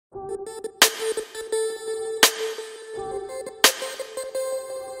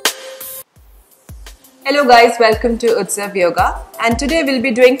Hello guys, welcome to Utsav Yoga, and today we'll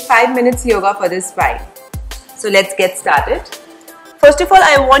be doing 5 minutes yoga for the spine. So let's get started. First of all,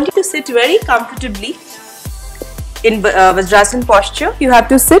 I want you to sit very comfortably in Vajrasana posture. You have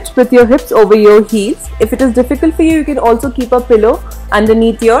to sit with your hips over your heels. If it is difficult for you, you can also keep a pillow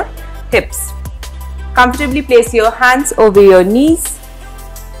underneath your hips. Comfortably place your hands over your knees,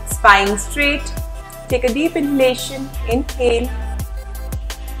 spine straight. Take a deep inhalation, inhale.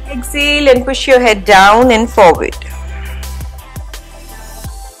 Exhale and push your head down and forward.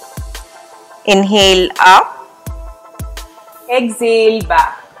 Inhale up. Exhale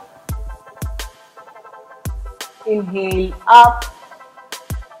back. Inhale up.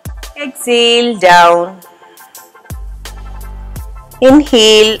 Exhale down.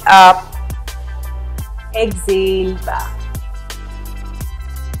 Inhale up. Exhale back.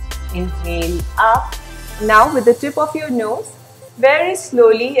 Inhale up. Now with the tip of your nose, very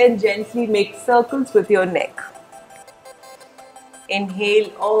slowly and gently make circles with your neck.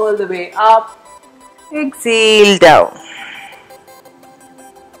 Inhale all the way up. Exhale down.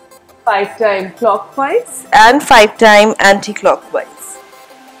 5 times clockwise and 5 times anti-clockwise.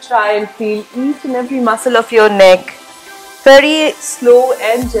 Try and feel each and every muscle of your neck. Very slow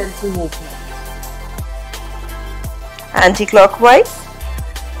and gentle movement. Anti-clockwise.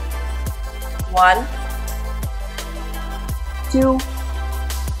 1, 2,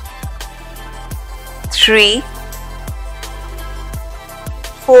 3,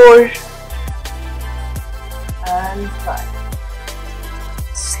 4 and 5.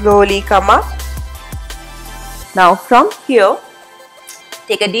 Slowly come up. Now from here,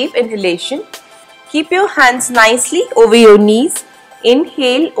 take a deep inhalation. Keep your hands nicely over your knees.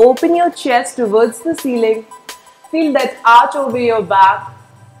 Inhale, open your chest towards the ceiling. Feel that arch over your back.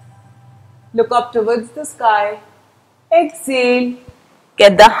 Look up towards the sky. Exhale,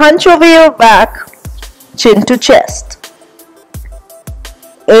 get the hunch over your back, chin to chest.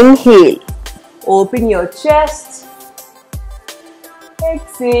 Inhale, open your chest.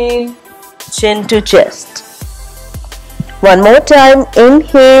 Exhale, chin to chest. One more time,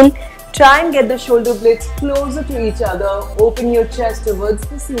 inhale, try and get the shoulder blades closer to each other. Open your chest towards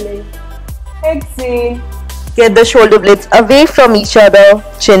the ceiling. Exhale, get the shoulder blades away from each other,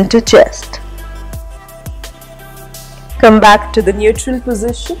 chin to chest. Come back to the neutral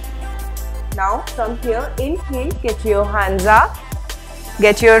position. Now from here, inhale, get your hands up.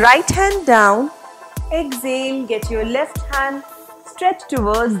 Get your right hand down. Exhale, get your left hand stretch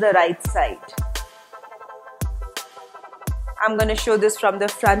towards the right side. I'm going to show this from the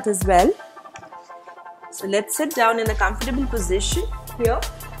front as well. So let's sit down in a comfortable position here.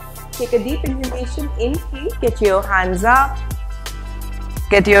 Take a deep inhalation. Inhale, get your hands up.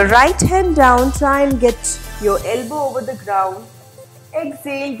 Get your right hand down. Try and get your elbow over the ground.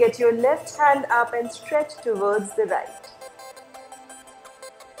 Exhale, get your left hand up and stretch towards the right.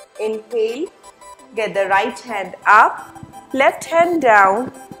 Inhale, get the right hand up, left hand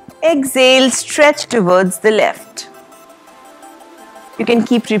down. Exhale, stretch towards the left. You can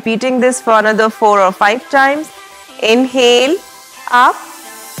keep repeating this for another 4 or 5 times. Inhale, up,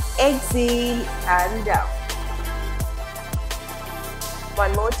 exhale and down.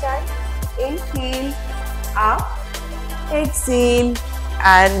 One more time. Inhale, up, exhale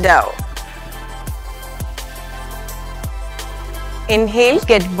and down. Inhale,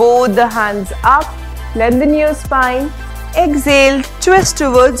 get both the hands up, lengthen your spine. Exhale, twist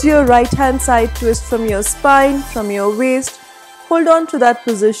towards your right hand side, twist from your spine, from your waist. Hold on to that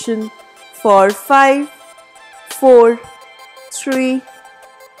position for 5, 4, 3,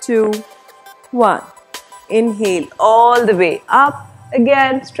 2, 1. Inhale all the way up.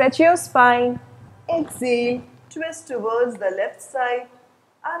 Again, stretch your spine. Exhale, twist towards the left side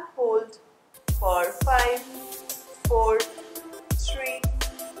and hold for 5, 4, 3,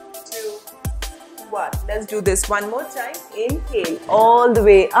 2, 1. Let's do this one more time. Inhale all the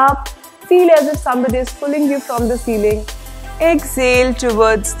way up. Feel as if somebody is pulling you from the ceiling. Exhale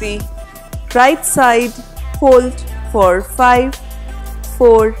towards the right side. Hold for 5,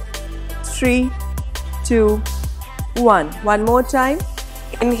 4, 3, 2, 1. One more time.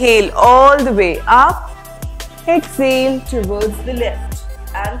 Inhale all the way up. Exhale towards the left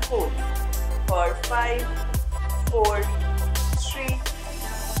and hold for 5, 4, 3,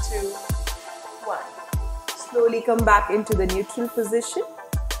 2, 1. Slowly come back into the neutral position.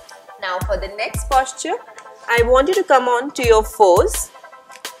 Now for the next posture, I want you to come on to your fours,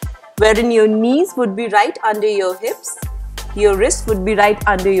 wherein your knees would be right under your hips, your wrists would be right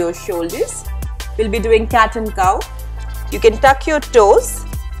under your shoulders. We'll be doing cat and cow. You can tuck your toes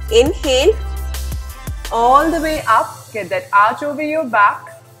Inhale, all the way up. Get that arch over your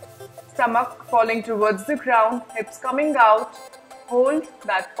back. Stomach falling towards the ground, hips coming out. Hold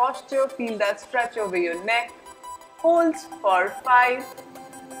that posture, feel that stretch over your neck. Hold for 5,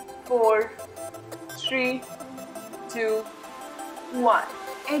 4, 3, 2, 1.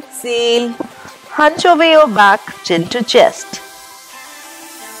 Exhale, hunch over your back, chin to chest.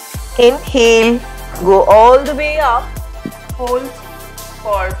 Inhale, go all the way up. Hold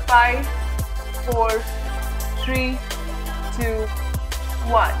for 5, 4, 3, 2,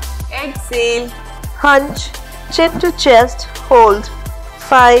 1. Exhale, hunch, chin to chest, hold,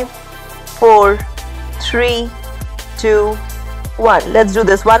 5, 4, 3, 2, 1. Let's do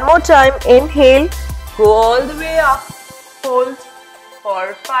this one more time. Inhale, go all the way up, hold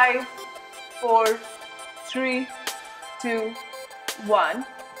for 5, 4, 3, 2, 1.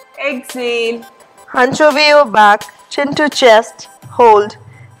 Exhale, hunch over your back, chin to chest, hold,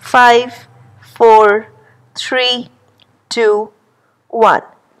 5, 4, 3, 2, 1.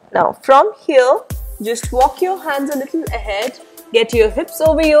 Now from here, just walk your hands a little ahead, get your hips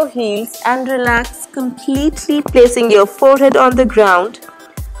over your heels and relax completely, placing your forehead on the ground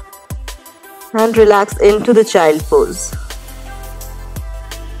and relax into the child pose.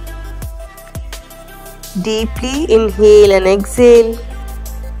 Deeply inhale and exhale.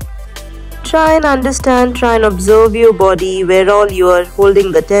 Try and understand, try and observe your body, where all you are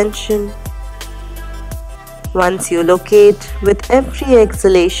holding the tension. Once you locate, with every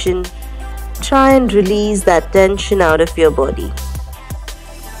exhalation, try and release that tension out of your body.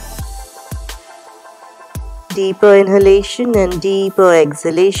 Deeper inhalation and deeper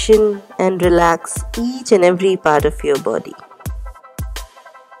exhalation, and relax each and every part of your body.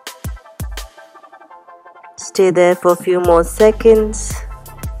 Stay there for a few more seconds.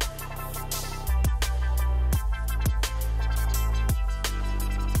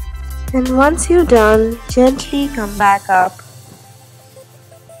 And once you're done, gently come back up.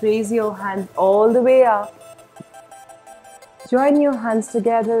 Raise your hands all the way up. Join your hands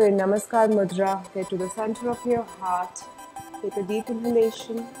together in Namaskar Mudra. Get to the center of your heart. Take a deep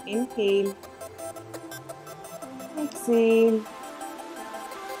inhalation. Inhale. Exhale.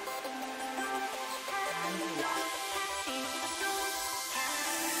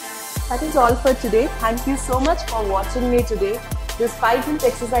 That is all for today. Thank you so much for watching me today. This 5-minute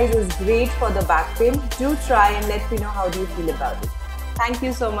exercise is great for the back pain. Do try and let me know how do you feel about it. Thank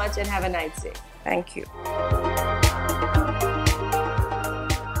you so much and have a nice day. Thank you.